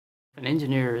If an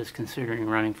engineer is considering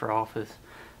running for office,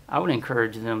 I would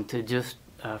encourage them to just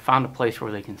find a place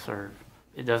where they can serve.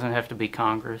 It doesn't have to be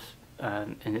Congress,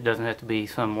 and it doesn't have to be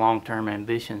some long-term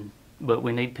ambition, but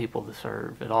we need people to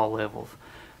serve at all levels.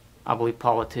 I believe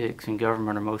politics and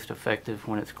government are most effective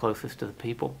when it's closest to the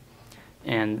people,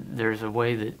 and there's a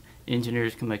way that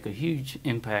engineers can make a huge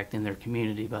impact in their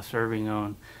community by serving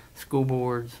on school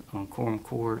boards, on quorum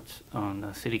courts,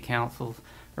 on city councils,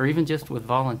 or even just with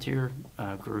volunteer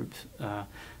groups.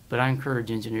 But I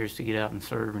encourage engineers to get out and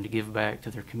serve and to give back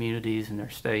to their communities and their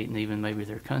state and even maybe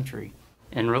their country.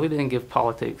 And really didn't give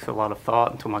politics a lot of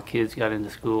thought until my kids got into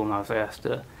school and I was asked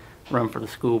to run for the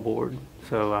school board.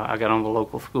 So I got on the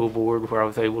local school board where I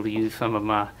was able to use some of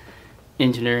my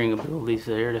engineering abilities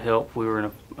there to help. We were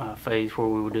in a phase where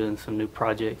we were doing some new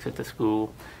projects at the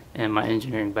school, and my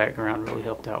engineering background really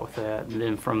helped out with that. And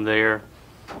then from there,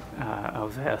 I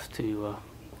was asked to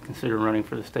consider running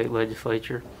for the state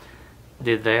legislature.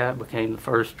 Did that, became the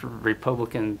first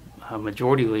Republican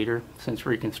majority leader since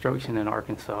Reconstruction in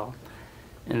Arkansas.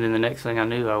 And then the next thing I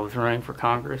knew, I was running for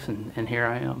Congress, and here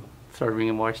I am, serving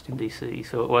in Washington, D.C.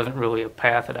 So it wasn't really a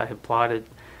path that I had plotted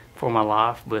for my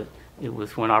life, but it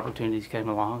was when opportunities came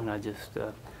along, and I just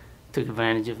took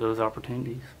advantage of those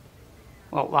opportunities.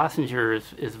 Well, licensure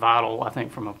is vital, I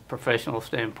think, from a professional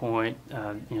standpoint,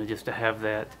 just to have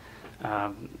that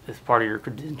as part of your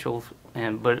credentials.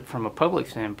 But from a public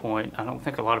standpoint, I don't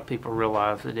think a lot of people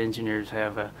realize that engineers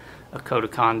have a code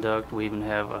of conduct. We even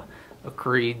have a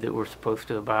creed that we're supposed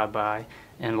to abide by.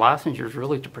 And licensure is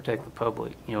really to protect the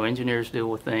public. Engineers deal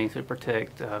with things that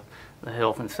protect the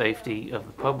health and safety of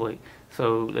the public.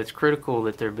 So it's critical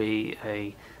that there be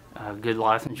a good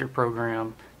licensure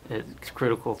program. It's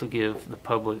critical to give the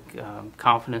public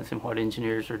confidence in what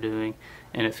engineers are doing,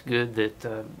 and it's good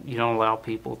that you don't allow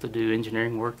people to do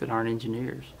engineering work that aren't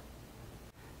engineers.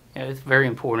 It's very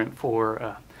important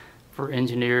for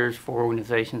engineers, for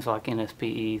organizations like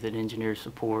NSPE that engineers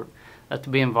support, to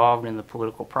be involved in the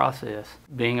political process.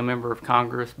 Being a member of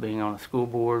Congress, being on a school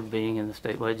board, being in the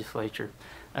state legislature,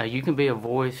 you can be a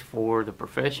voice for the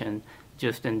profession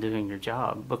just in doing your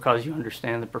job because you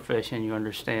understand the profession, you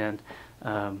understand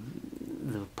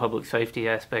the public safety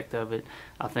aspect of it.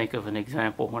 I think of an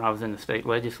example when I was in the state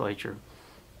legislature.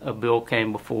 A bill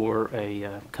came before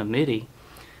a committee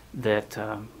that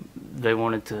they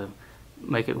wanted to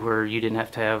make it where you didn't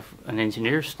have to have an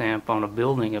engineer's stamp on a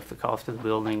building if the cost of the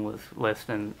building was less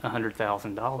than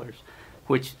 $100,000,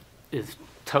 which is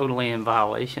totally in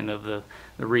violation of the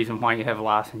reason why you have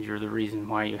licensure, the reason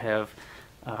why you have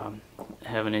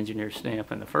an engineer's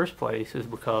stamp in the first place is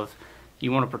because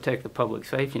you want to protect the public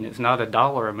safety, and it's not a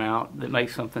dollar amount that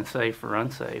makes something safe or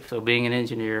unsafe. So being an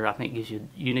engineer, I think, gives you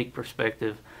a unique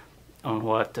perspective on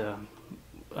what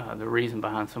the reason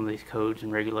behind some of these codes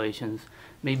and regulations.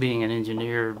 Me being an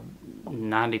engineer,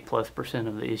 90+%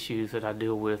 of the issues that I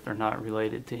deal with are not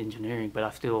related to engineering, but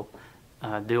I still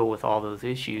deal with all those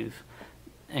issues.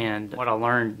 And what I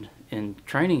learned in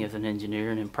training as an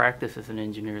engineer and in practice as an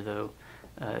engineer, though,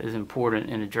 is important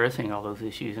in addressing all those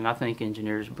issues. And I think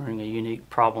engineers bring a unique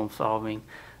problem-solving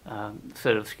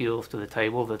set of skills to the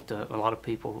table that a lot of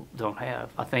people don't have.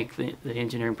 I think the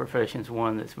engineering profession is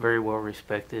one that's very well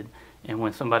respected, and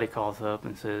when somebody calls up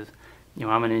and says,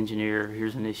 I'm an engineer,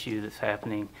 here's an issue that's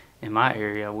happening in my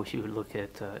area, I wish you would look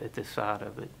at this side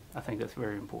of it. I think that's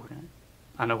very important.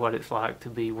 I know what it's like to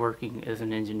be working as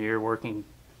an engineer, working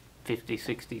 50,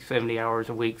 60, 70 hours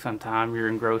a week sometime. You're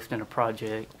engrossed in a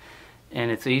project, and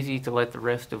it's easy to let the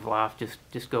rest of life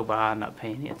just go by and not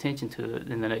pay any attention to it.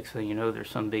 And the next thing you know,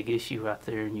 there's some big issue out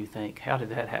there, and you think, how did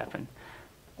that happen?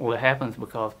 Well, it happens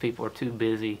because people are too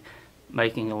busy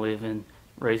making a living,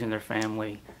 raising their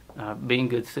family, being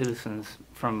good citizens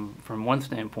from one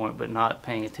standpoint, but not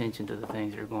paying attention to the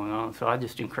things that are going on. So I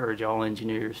just encourage all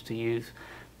engineers to use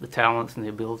the talents and the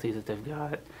abilities that they've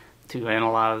got to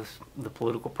analyze the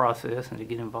political process and to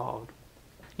get involved.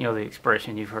 The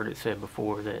expression, you've heard it said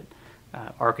before, that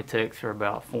architects are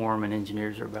about form and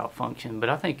engineers are about function, but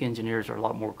I think engineers are a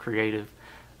lot more creative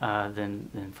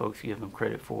than folks give them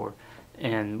credit for.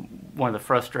 And one of the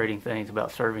frustrating things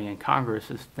about serving in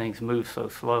Congress is things move so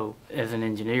slow. As an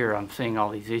engineer, I'm seeing all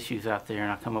these issues out there,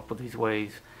 and I come up with these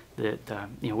ways that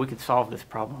we could solve this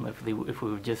problem if we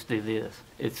would just do this.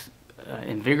 It's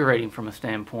invigorating from a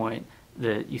standpoint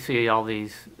that you see all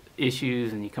these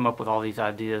issues and you come up with all these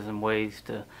ideas and ways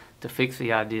to fix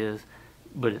the ideas,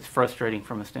 but it's frustrating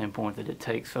from a standpoint that it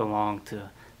takes so long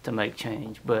to make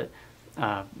change. But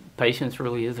patience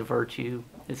really is a virtue.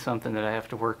 It's something that I have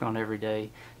to work on every day,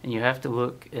 and you have to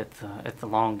look at the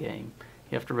long game.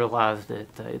 You have to realize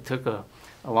that it took a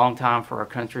long time for our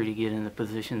country to get in the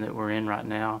position that we're in right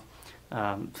now,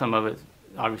 Some of it's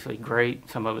obviously great,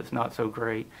 some of it's not so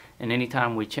great. And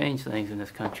anytime we change things in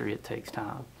this country, it takes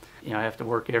time. I have to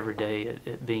work every day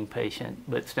at being patient,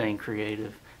 but staying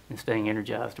creative and staying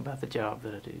energized about the job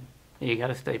that I do. You got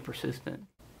to stay persistent.